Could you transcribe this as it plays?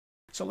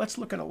So let's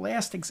look at a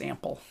last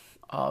example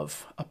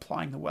of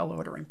applying the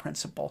well-ordering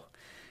principle,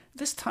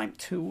 this time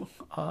to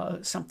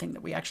something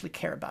that we actually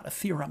care about, a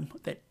theorem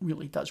that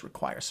really does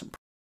require some.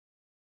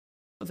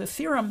 The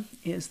theorem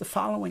is the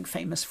following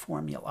famous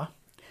formula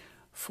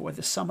for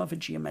the sum of a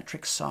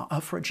geometric sum,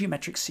 for a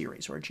geometric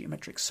series or a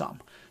geometric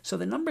sum. So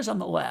the numbers on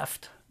the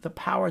left, the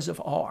powers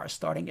of r,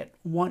 starting at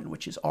 1,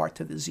 which is r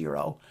to the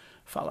 0,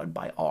 followed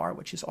by r,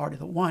 which is r to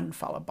the 1,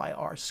 followed by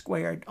r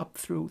squared, up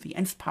through the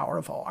nth power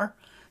of r.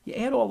 You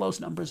add all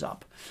those numbers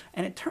up,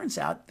 and it turns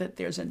out that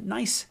there's a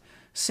nice,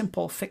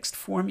 simple, fixed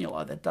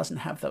formula that doesn't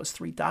have those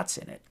 3 dots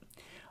in it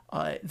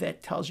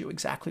that tells you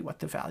exactly what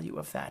the value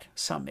of that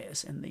sum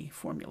is. And the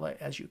formula,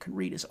 as you can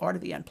read, is r to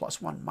the n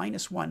plus 1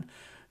 minus 1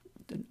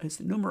 is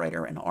the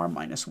numerator, and r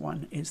minus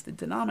 1 is the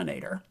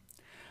denominator.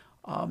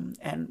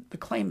 And the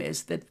claim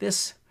is that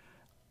this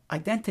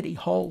identity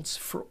holds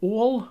for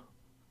all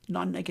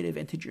non-negative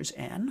integers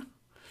n,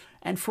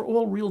 and for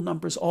all real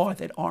numbers r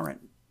that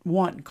aren't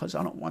 1, because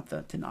I don't want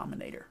the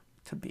denominator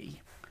to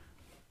be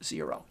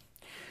 0.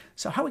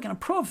 So how are we going to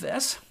prove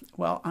this?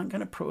 Well, I'm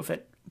going to prove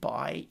it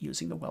by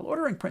using the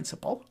well-ordering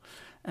principle.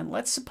 And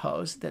let's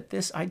suppose that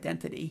this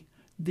identity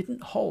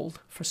didn't hold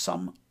for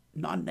some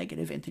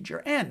non-negative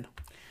integer n.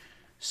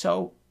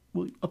 So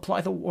we'll apply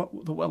the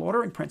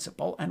well-ordering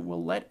principle, and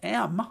we'll let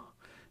m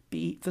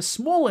be the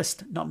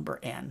smallest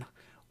number n.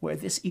 Where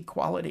this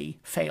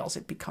equality fails,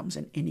 it becomes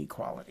an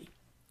inequality.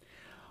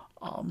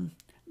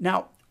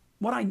 Now,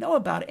 what I know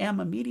about m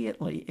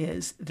immediately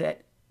is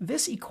that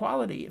this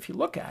equality, if you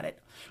look at it,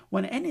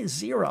 when n is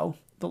 0,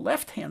 the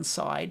left-hand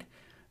side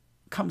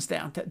comes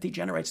down to,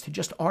 degenerates to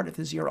just r to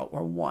the 0,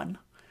 or 1.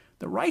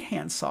 The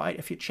right-hand side,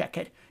 if you check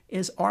it,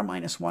 is r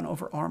minus 1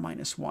 over r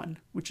minus 1,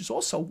 which is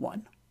also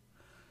 1.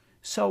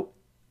 So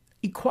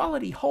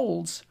equality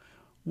holds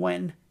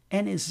when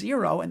n is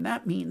 0, and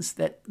that means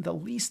that the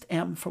least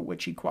m for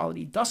which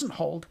equality doesn't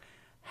hold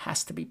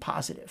has to be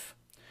positive.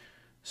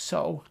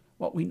 So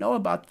what we know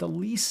about the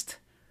least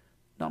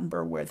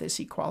number where this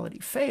equality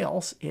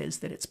fails is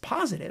that it's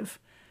positive,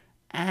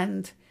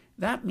 and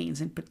that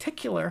means in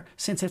particular,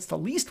 since it's the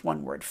least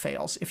one where it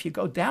fails, if you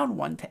go down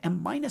 1 to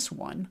m minus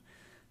 1,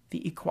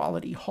 the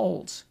equality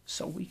holds.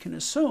 So we can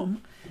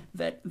assume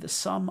that the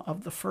sum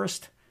of the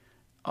first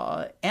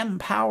m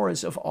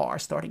powers of r,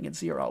 starting at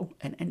 0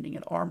 and ending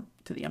at r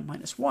to the m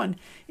minus 1,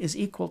 is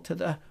equal to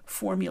the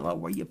formula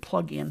where you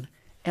plug in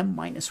m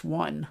minus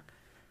 1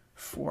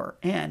 for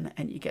n,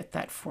 and you get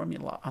that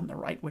formula on the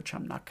right, which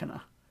I'm not going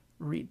to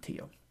read to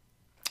you.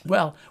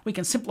 Well, we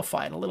can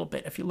simplify it a little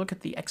bit. If you look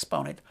at the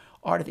exponent,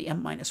 r to the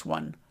m minus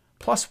 1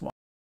 plus 1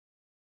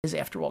 is,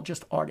 after all,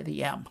 just r to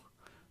the m.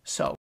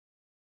 So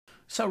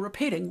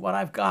repeating, what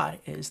I've got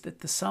is that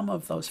the sum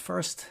of those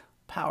first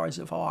powers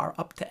of r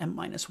up to m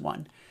minus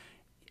 1,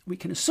 we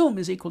can assume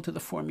is equal to the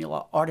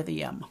formula r to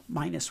the m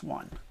minus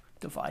 1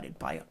 divided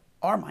by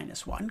r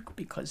minus 1,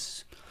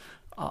 because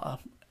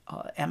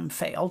m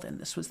failed, and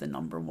this was the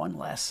number 1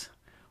 less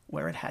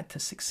where it had to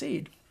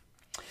succeed.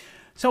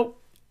 So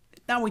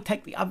now we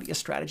take the obvious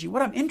strategy.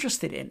 What I'm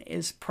interested in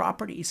is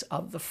properties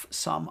of the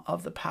sum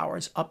of the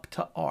powers up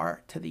to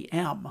r to the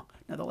m.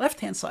 Now the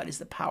left-hand side is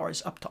the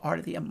powers up to r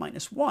to the m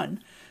minus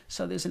 1,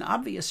 so there's an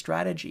obvious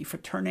strategy for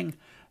turning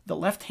the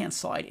left-hand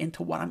side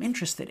into what I'm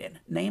interested in.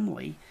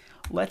 Namely,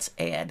 let's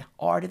add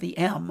r to the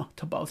m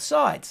to both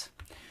sides.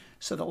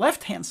 So the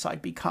left-hand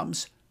side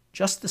becomes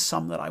just the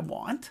sum that I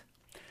want,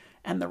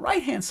 and the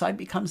right-hand side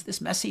becomes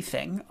this messy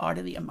thing, r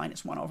to the m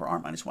minus 1 over r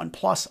minus 1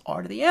 plus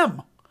r to the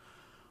m.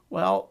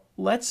 Well,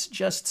 let's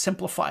just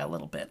simplify a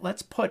little bit.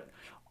 Let's put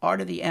r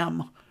to the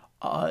m,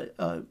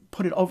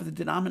 put it over the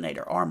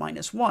denominator r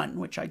minus 1,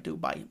 which I do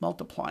by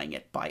multiplying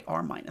it by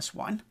r minus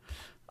 1.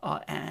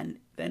 And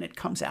then it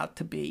comes out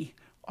to be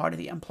r to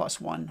the m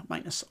plus 1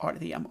 minus r to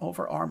the m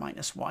over r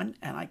minus 1.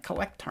 And I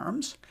collect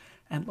terms,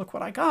 and look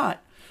what I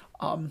got.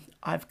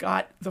 I've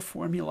got the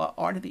formula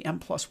r to the m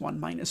plus 1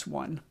 minus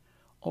 1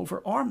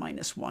 over r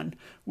minus 1,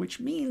 which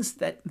means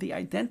that the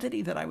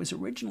identity that I was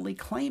originally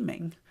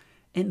claiming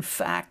in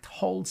fact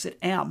holds at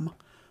m,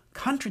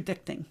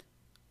 contradicting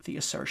the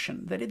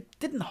assertion that it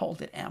didn't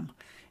hold at m.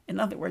 In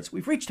other words,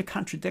 we've reached a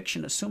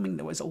contradiction, assuming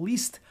there was a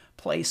least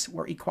place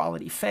where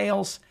equality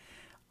fails.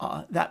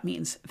 That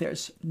means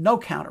there's no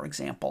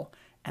counterexample,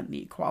 and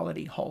the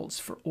equality holds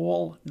for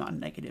all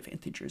non-negative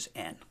integers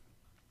n.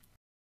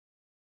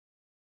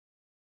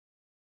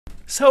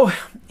 So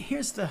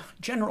here's the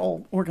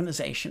general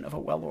organization of a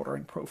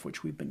well-ordering proof,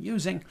 which we've been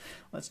using.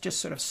 Let's just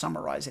sort of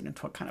summarize it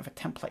into a kind of a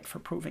template for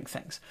proving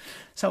things.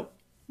 So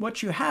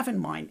what you have in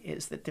mind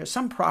is that there's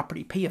some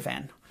property p of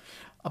n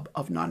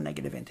of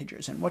non-negative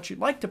integers. And what you'd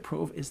like to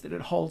prove is that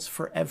it holds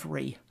for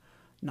every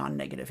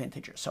non-negative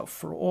integer. So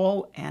for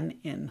all n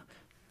in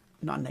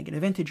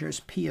non-negative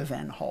integers, p of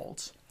n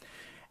holds.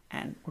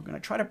 And we're going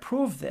to try to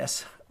prove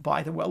this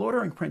by the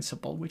well-ordering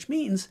principle, which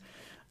means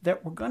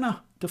that we're going to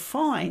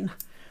define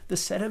the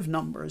set of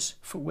numbers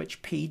for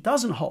which p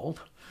doesn't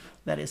hold,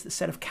 that is the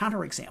set of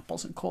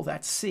counterexamples, and call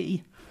that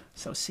c.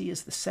 So c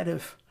is the set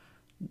of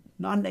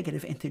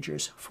non-negative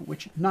integers for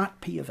which not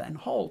p of n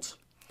holds.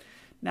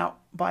 Now,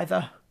 by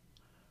the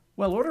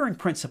well-ordering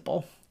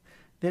principle,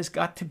 there's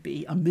got to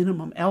be a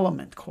minimum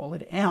element, call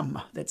it M,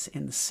 that's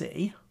in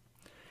C.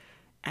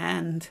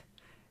 And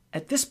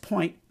at this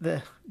point,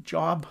 the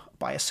job,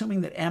 by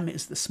assuming that M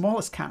is the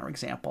smallest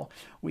counterexample,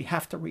 we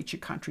have to reach a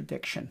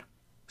contradiction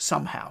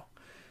somehow.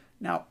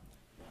 Now,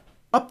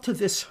 up to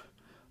this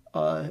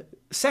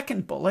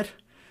second bullet,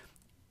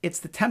 it's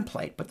the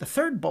template. But the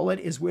third bullet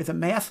is where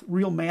the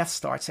real math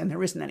starts, and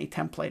there isn't any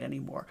template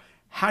anymore.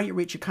 How you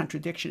reach a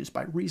contradiction is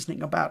by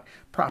reasoning about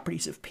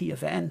properties of P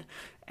of n,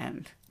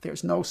 and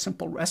there's no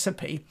simple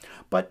recipe.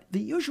 But the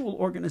usual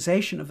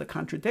organization of the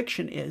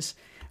contradiction is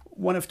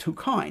one of two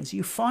kinds.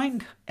 You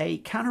find a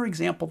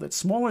counterexample that's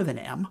smaller than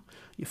M.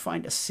 You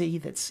find a C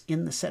that's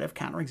in the set of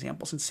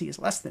counterexamples, and C is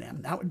less than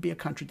M. That would be a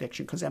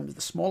contradiction because M is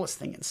the smallest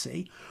thing in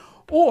C.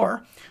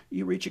 Or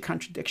you reach a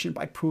contradiction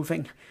by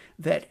proving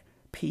that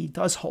P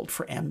does hold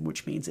for M,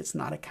 which means it's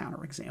not a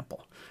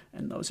counterexample.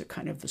 And those are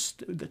kind of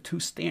the two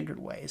standard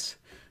ways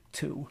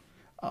to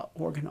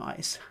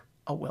organize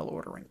a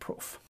well-ordering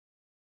proof.